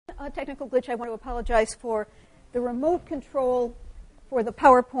a technical glitch I want to apologize for. The remote control for the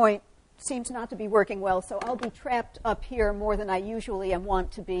PowerPoint seems not to be working well, so I'll be trapped up here more than I usually am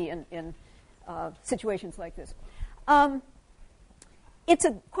want to be in situations like this. It's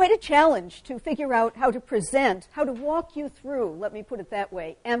quite a challenge to figure out how to present, how to walk you through, let me put it that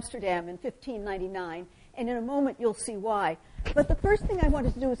way, Amsterdam in 1599, and in a moment you'll see why. But the first thing I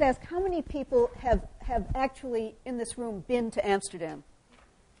wanted to do is ask how many people have actually in this room been to Amsterdam?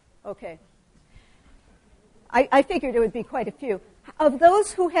 Okay. I figured it would be quite a few. Of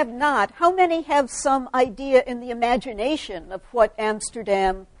those who have not, how many have some idea in the imagination of what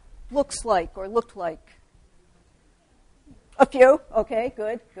Amsterdam looks like or looked like? A few? Okay,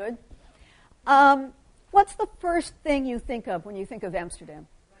 good. What's the first thing you think of when you think of Amsterdam?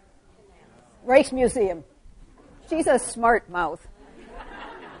 Rijksmuseum. She's a smart mouth.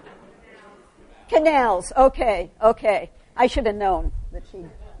 Canals. Okay. I should have known that she'd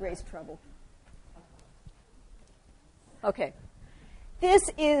raise trouble. Okay.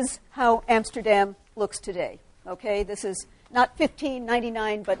 This is how Amsterdam looks today. Okay, this is not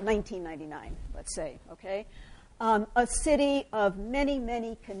 1599, but 1999, let's say. Okay. A city of many,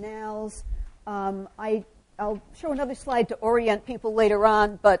 many canals. I'll show another slide to orient people later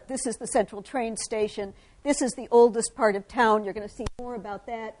on, but this is the central train station. This is the oldest part of town. You're going to see more about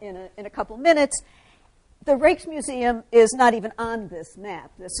that in a couple minutes. The Rijksmuseum is not even on this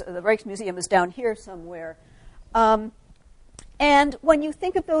map. The Rijksmuseum is down here somewhere. And when you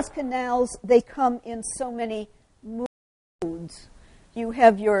think of those canals, they come in so many moods. You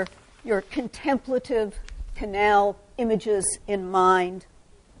have your contemplative canal images in mind,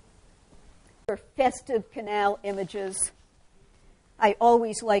 your festive canal images. I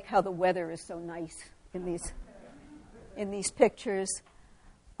always like how the weather is so nice in these pictures.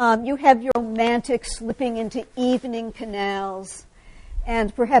 You have your romantic slipping into evening canals,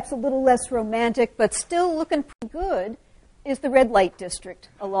 and perhaps a little less romantic, but still looking pretty good, is the red light district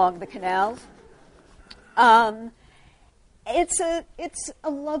along the canals. It's a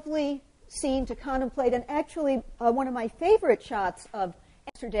lovely scene to contemplate, and actually one of my favorite shots of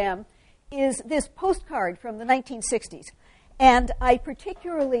Amsterdam is this postcard from the 1960s. And I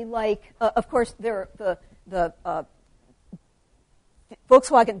particularly like, of course, there are the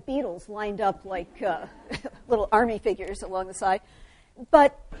Volkswagen Beetles lined up like little army figures along the side.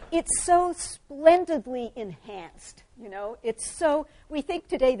 But it's so splendidly enhanced, you know. It's so, we think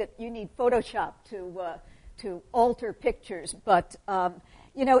today that you need Photoshop to alter pictures, but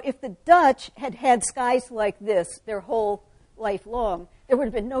you know, if the Dutch had had skies like this their whole life long, there would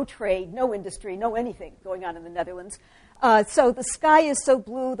have been no trade, no industry, no anything going on in the Netherlands. So the sky is so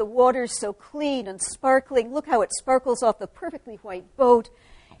blue, the water's so clean and sparkling. Look how it sparkles off the perfectly white boat.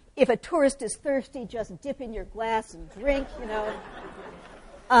 If a tourist is thirsty, just dip in your glass and drink, you know.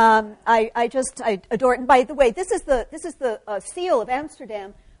 I adore it. And by the way, this is the seal of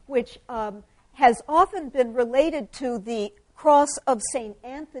Amsterdam, which has often been related to the cross of St.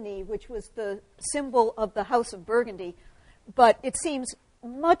 Anthony, which was the symbol of the House of Burgundy. But it seems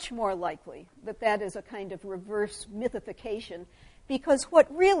much more likely that that is a kind of reverse mythification, because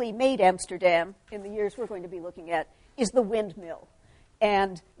what really made Amsterdam in the years we're going to be looking at is the windmill.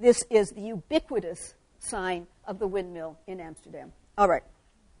 And this is the ubiquitous sign of the windmill in Amsterdam. All right.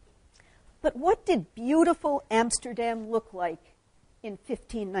 But what did beautiful Amsterdam look like in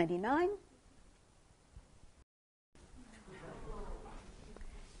 1599?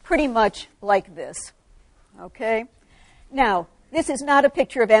 Pretty much like this. Okay? Now, this is not a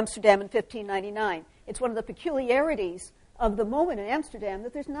picture of Amsterdam in 1599. It's one of the peculiarities of the moment in Amsterdam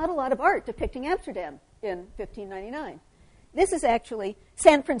that there's not a lot of art depicting Amsterdam in 1599. This is actually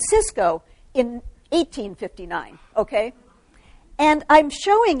San Francisco in 1859, okay? And I'm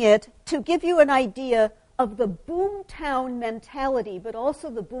showing it to give you an idea of the boomtown mentality, but also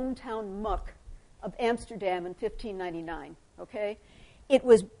the boomtown muck of Amsterdam in 1599, okay? It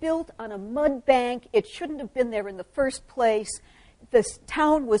was built on a mud bank. It shouldn't have been there in the first place. This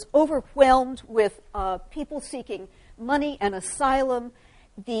town was overwhelmed with people seeking money and asylum.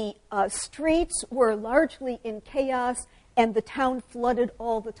 The streets were largely in chaos, and the town flooded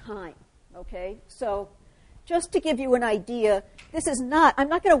all the time. Okay, so just to give you an idea, this is not, I'm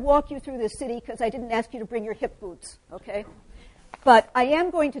not going to walk you through this city because I didn't ask you to bring your hip boots, okay? But I am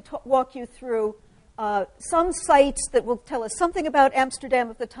going to walk you through some sites that will tell us something about Amsterdam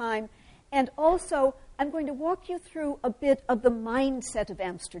at the time, and also I'm going to walk you through a bit of the mindset of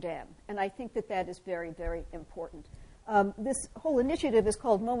Amsterdam, and I think that that is very, very important. This whole initiative is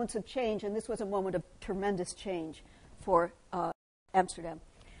called Moments of Change, and this was a moment of tremendous change for Amsterdam.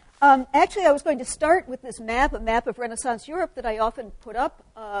 Actually, I was going to start with this map, a map of Renaissance Europe that I often put up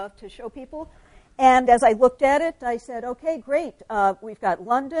to show people. And as I looked at it, I said, okay, great. We've got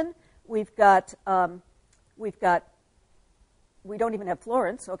London. We don't even have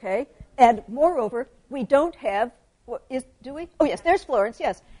Florence, okay? And moreover, we don't have, do we? Oh, yes, there's Florence,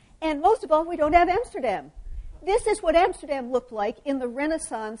 yes. And most of all, we don't have Amsterdam. This is what Amsterdam looked like in the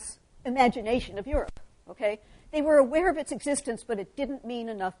Renaissance imagination of Europe, okay? They were aware of its existence, but it didn't mean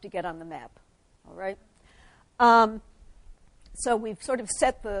enough to get on the map, all right? So we've sort of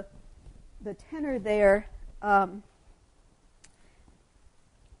set the tenor there.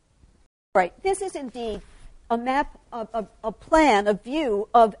 Right, this is indeed a map, a plan, a view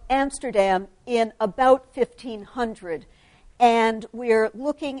of Amsterdam in about 1500. And we're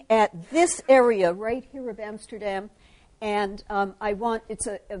looking at this area right here of Amsterdam. And it's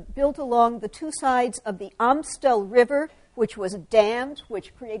built along the two sides of the Amstel River, which was dammed,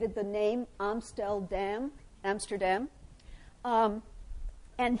 which created the name Amsterdam. And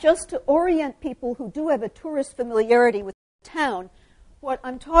just to orient people who do have a tourist familiarity with the town, what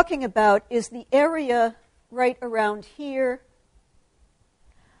I'm talking about is the area right around here,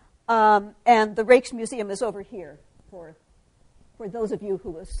 and the Rijksmuseum is over here for those of you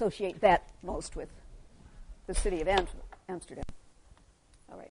who associate that most with the city of Amsterdam.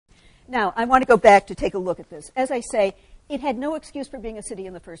 All right. Now, I want to go back to take a look at this. As I say, it had no excuse for being a city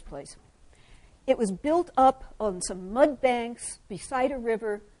in the first place. It was built up on some mud banks beside a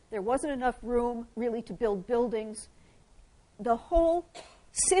river. There wasn't enough room, really, to build buildings. The whole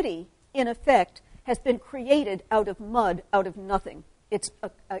city, in effect, has been created out of mud, out of nothing. It's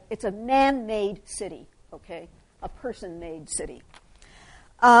a man-made city, okay? A person-made city.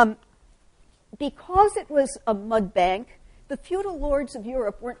 Because it was a mud bank, the feudal lords of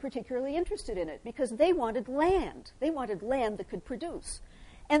Europe weren't particularly interested in it because they wanted land. They wanted land that could produce.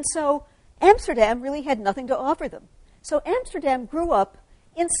 And so Amsterdam really had nothing to offer them. So Amsterdam grew up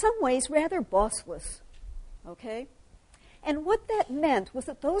in some ways rather bossless, okay? And what that meant was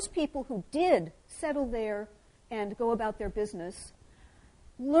that those people who did settle there and go about their business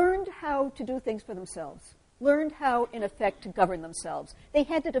learned how to do things for themselves, learned how, in effect, to govern themselves. They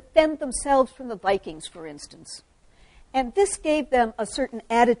had to defend themselves from the Vikings, for instance. And this gave them a certain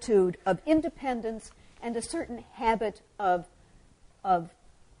attitude of independence and a certain habit of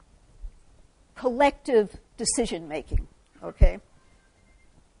collective decision-making, okay?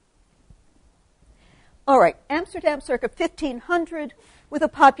 All right, Amsterdam circa 1500 with a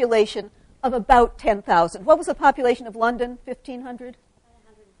population of about 10,000. What was the population of London, 1500?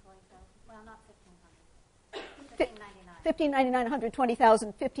 120,000. Well, not 1,500. 1599,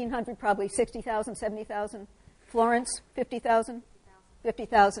 120,000. 1500, probably 60,000, 70,000. Florence, 50,000?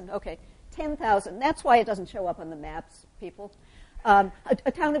 50,000, okay. 10,000. That's why it doesn't show up on the maps, people. A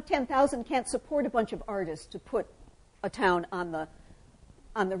town of 10,000 can't support a bunch of artists to put a town on the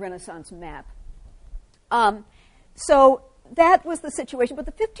Renaissance map. So that was the situation. But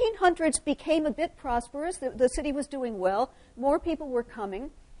the 1500s became a bit prosperous. The city was doing well. More people were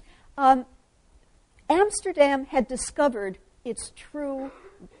coming. Amsterdam had discovered its true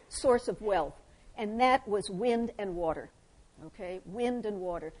source of wealth, and that was wind and water. Okay, wind and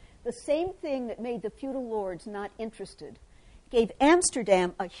water. The same thing that made the feudal lords not interested gave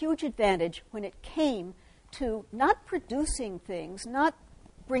Amsterdam a huge advantage when it came to not producing things, not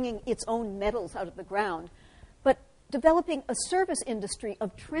bringing its own metals out of the ground, but developing a service industry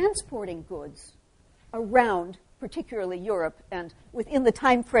of transporting goods around, particularly Europe, and within the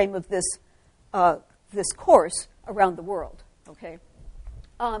time frame of this course, around the world. Okay.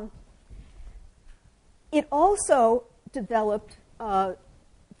 It also developed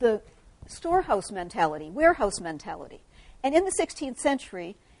the storehouse mentality, warehouse mentality. And in the 16th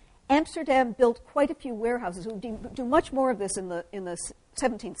century, Amsterdam built quite a few warehouses. We do much more of this in the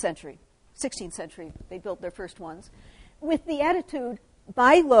 17th century, 16th century. They built their first ones with the attitude: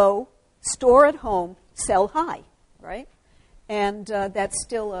 buy low, store at home, sell high, right? And that's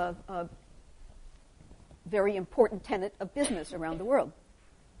still a very important tenet of business around the world.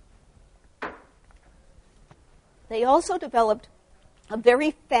 They also developed a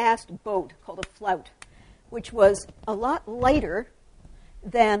very fast boat called a flout, which was a lot lighter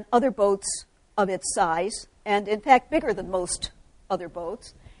than other boats of its size, and in fact bigger than most other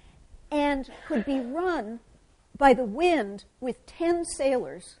boats, and could be run by the wind with 10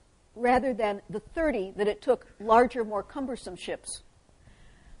 sailors rather than the 30 that it took larger, more cumbersome ships.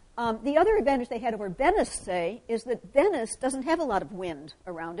 The other advantage they had over Venice, say, is that Venice doesn't have a lot of wind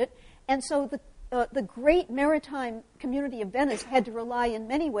around it, and so the great maritime community of Venice had to rely in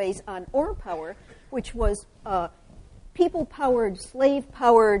many ways on oar power, which was people-powered,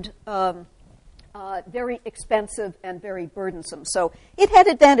 slave-powered, very expensive and very burdensome. So it had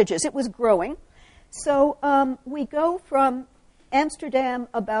advantages. It was growing. So we go from Amsterdam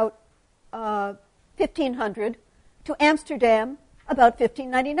about 1500 to Amsterdam about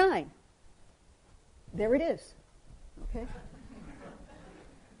 1599. There it is. Okay.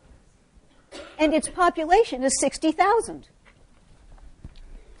 And its population is 60,000.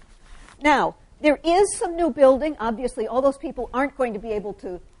 Now, there is some new building. Obviously, all those people aren't going to be able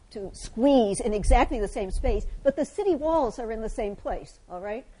to squeeze in exactly the same space, but the city walls are in the same place, all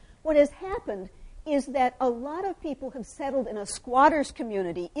right? What has happened is that a lot of people have settled in a squatters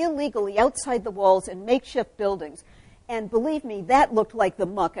community illegally outside the walls in makeshift buildings. And believe me, that looked like the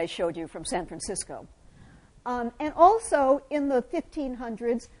muck I showed you from San Francisco. And also, in the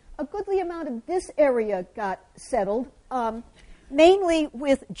 1500s, a goodly amount of this area got settled, mainly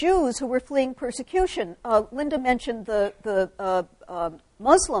with Jews who were fleeing persecution. Linda mentioned the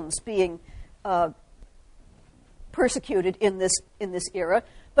Muslims being persecuted in this era,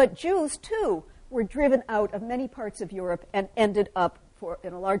 but Jews too were driven out of many parts of Europe and ended up,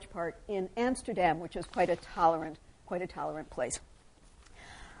 in a large part, in Amsterdam, which is quite a tolerant place.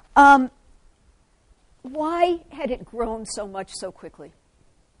 Why had it grown so much so quickly?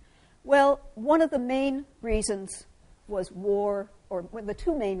 Well, one of the main reasons was war, or the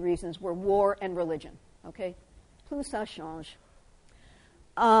two main reasons were war and religion. Okay, plus ça change.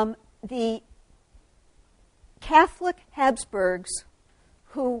 The Catholic Habsburgs,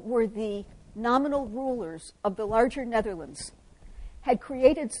 who were the nominal rulers of the larger Netherlands, had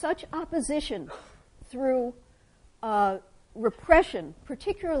created such opposition through repression,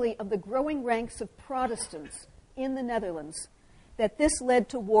 particularly of the growing ranks of Protestants in the Netherlands, that this led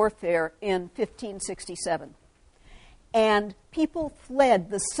to warfare in 1567. And people fled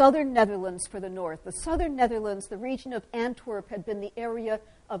the southern Netherlands for the north. The southern Netherlands, the region of Antwerp, had been the area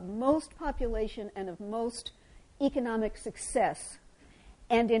of most population and of most economic success.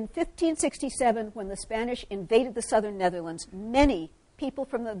 And in 1567, when the Spanish invaded the southern Netherlands, many people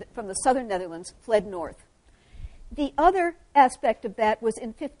from the southern Netherlands fled north. The other aspect of that was in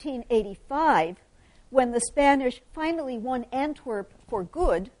 1585, when the Spanish finally won Antwerp for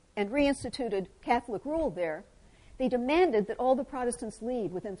good and reinstituted Catholic rule there. They demanded that all the Protestants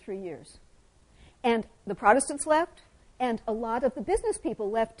leave within 3 years. And the Protestants left, and a lot of the business people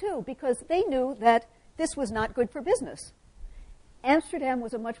left too, because they knew that this was not good for business. Amsterdam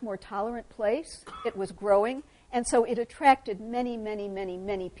was a much more tolerant place. It was growing, and so it attracted many, many, many,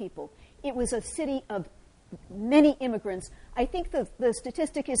 many people. It was a city of many immigrants. I think the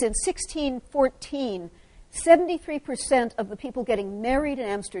statistic is in 1614, 73% of the people getting married in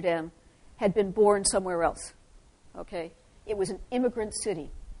Amsterdam had been born somewhere else. Okay? It was an immigrant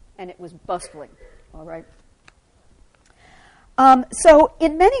city, and it was bustling. All right? So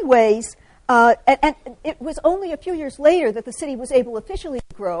in many ways, and it was only a few years later that the city was able officially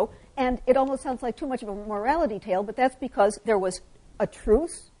to grow, and it almost sounds like too much of a morality tale, but that's because there was a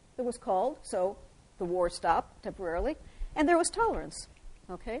truce that was called, so the war stopped temporarily, and there was tolerance.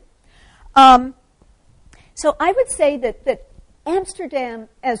 Okay? So I would say that Amsterdam,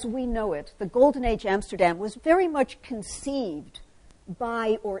 as we know it, the Golden Age Amsterdam, was very much conceived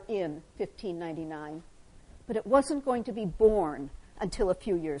by or in 1599, but it wasn't going to be born until a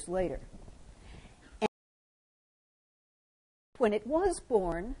few years later. And when it was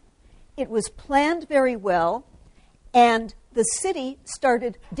born, it was planned very well, and the city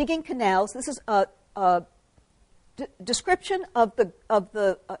started digging canals. This is a description of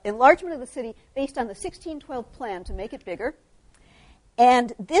the enlargement of the city based on the 1612 plan to make it bigger.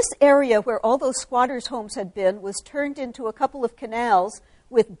 And this area where all those squatters' homes had been was turned into a couple of canals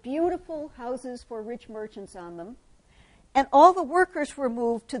with beautiful houses for rich merchants on them. And all the workers were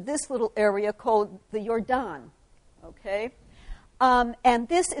moved to this little area called the Jordaan. Okay? And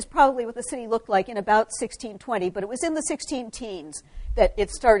this is probably what the city looked like in about 1620, but it was in the 16 teens that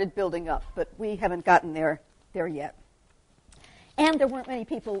it started building up, but we haven't gotten there yet. And there weren't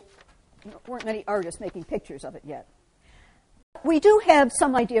many artists making pictures of it yet. We do have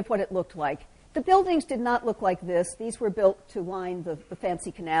some idea of what it looked like. The buildings did not look like this. These were built to line the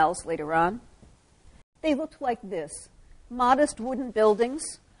fancy canals later on. They looked like this. Modest wooden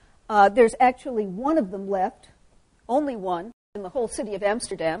buildings. There's actually one of them left, only one, in the whole city of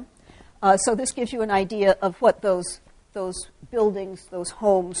Amsterdam. So this gives you an idea of what those buildings, those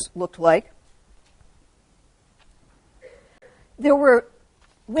homes looked like. There were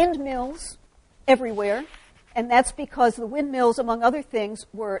windmills everywhere, and that's because the windmills, among other things,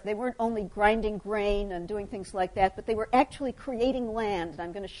 they weren't only grinding grain and doing things like that, but they were actually creating land, and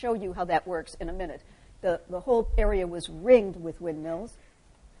I'm going to show you how that works in a minute. The whole area was ringed with windmills.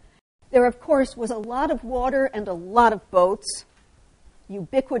 There, of course, was a lot of water and a lot of boats,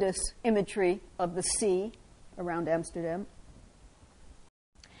 ubiquitous imagery of the sea around Amsterdam,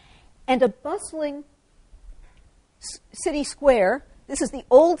 and a bustling city square. This is the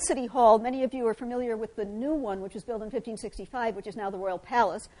old city hall. Many of you are familiar with the new one, which was built in 1565, which is now the Royal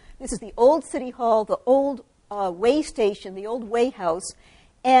Palace. This is the old city hall, the old way station, the old way house,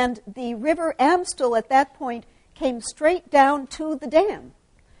 and the river Amstel at that point came straight down to the dam.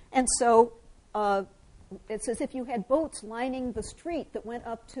 And so it's as if you had boats lining the street that went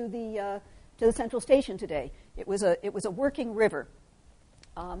up to the central station today. It was a working river.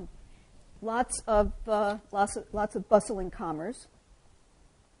 Lots of bustling commerce.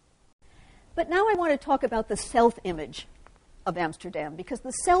 But now I want to talk about the self-image of Amsterdam, because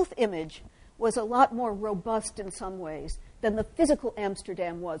the self-image was a lot more robust in some ways than the physical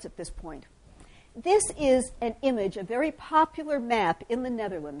Amsterdam was at this point. This is an image, a very popular map in the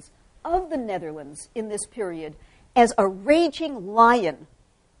Netherlands, of the Netherlands in this period, as a raging lion.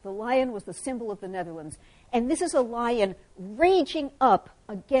 The lion was the symbol of the Netherlands. And this is a lion raging up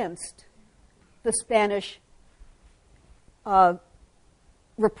against the Spanish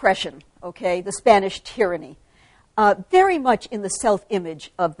repression, okay, the Spanish tyranny. Very much in the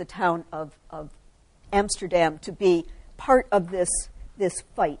self-image of the town of Amsterdam to be part of this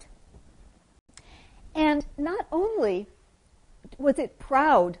fight. And not only was it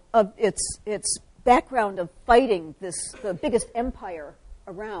proud of its background of fighting the biggest empire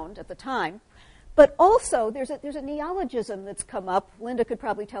around at the time, but also there's a neologism that's come up. Linda could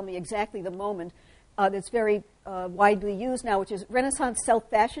probably tell me exactly the moment that's very widely used now, which is Renaissance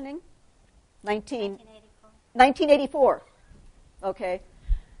self-fashioning. 1984. Okay.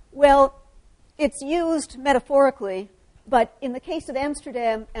 Well, it's used metaphorically, but in the case of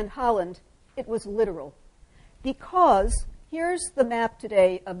Amsterdam and Holland, it was literal. Because here's the map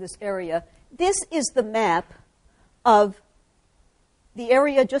today of this area. This is the map of the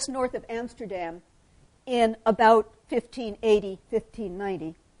area just north of Amsterdam in about 1580,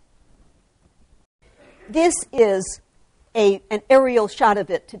 1590. This is an aerial shot of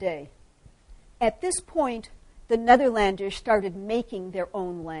it today. At this point, the Netherlanders started making their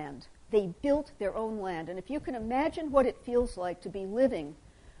own land. They built their own land. And if you can imagine what it feels like to be living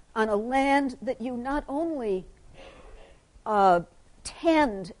on a land that you not only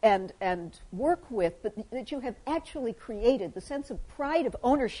tend and work with, but that you have actually created, the sense of pride of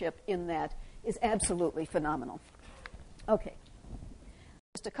ownership in that is absolutely phenomenal. Okay.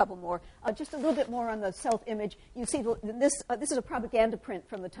 Just a couple more. Just a little bit more on the self-image. You see, this is a propaganda print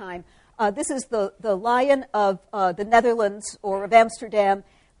from the time. This is the lion of the Netherlands or of Amsterdam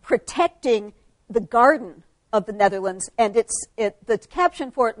protecting the garden of the Netherlands, and the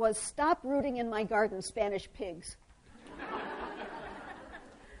caption for it was, "Stop rooting in my garden, Spanish pigs."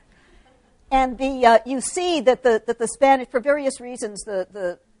 And you see that the Spanish, for various reasons,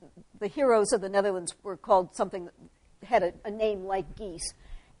 the heroes of the Netherlands were called something that had a name like geese.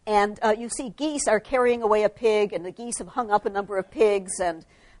 And you see geese are carrying away a pig, and the geese have hung up a number of pigs. And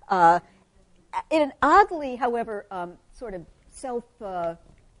in an oddly, however, sort of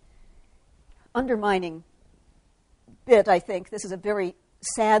self-undermining bit, I think, this is a very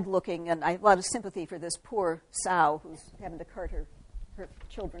sad-looking, and I have a lot of sympathy for this poor sow who's having to cart her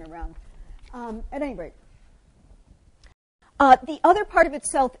children around. At any rate, the other part of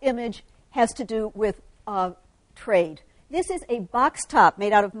its self-image has to do with trade. This is a box top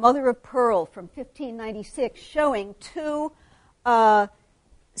made out of mother of pearl from 1596 showing two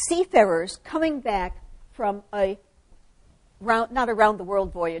seafarers coming back from not a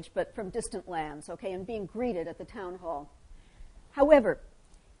round-the-world voyage, but from distant lands, okay, and being greeted at the town hall. However,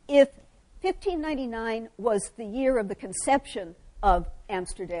 if 1599 was the year of the conception of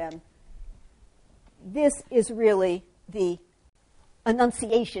Amsterdam, this is really the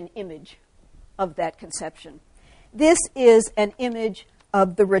Annunciation image of that conception. This is an image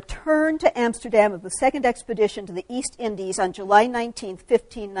of the return to Amsterdam of the second expedition to the East Indies on July 19,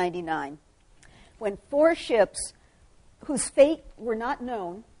 1599, when 4 ships whose fate were not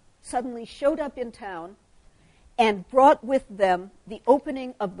known suddenly showed up in town and brought with them the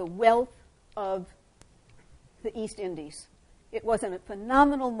opening of the wealth of the East Indies. It was a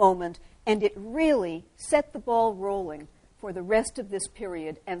phenomenal moment, and it really set the ball rolling for the rest of this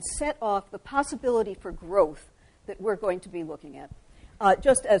period and set off the possibility for growth that we're going to be looking at.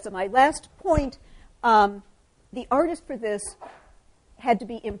 Just as my last point, the artist for this had to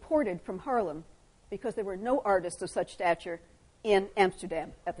be imported from Haarlem because there were no artists of such stature in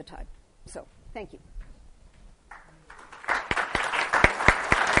Amsterdam at the time. So, thank you.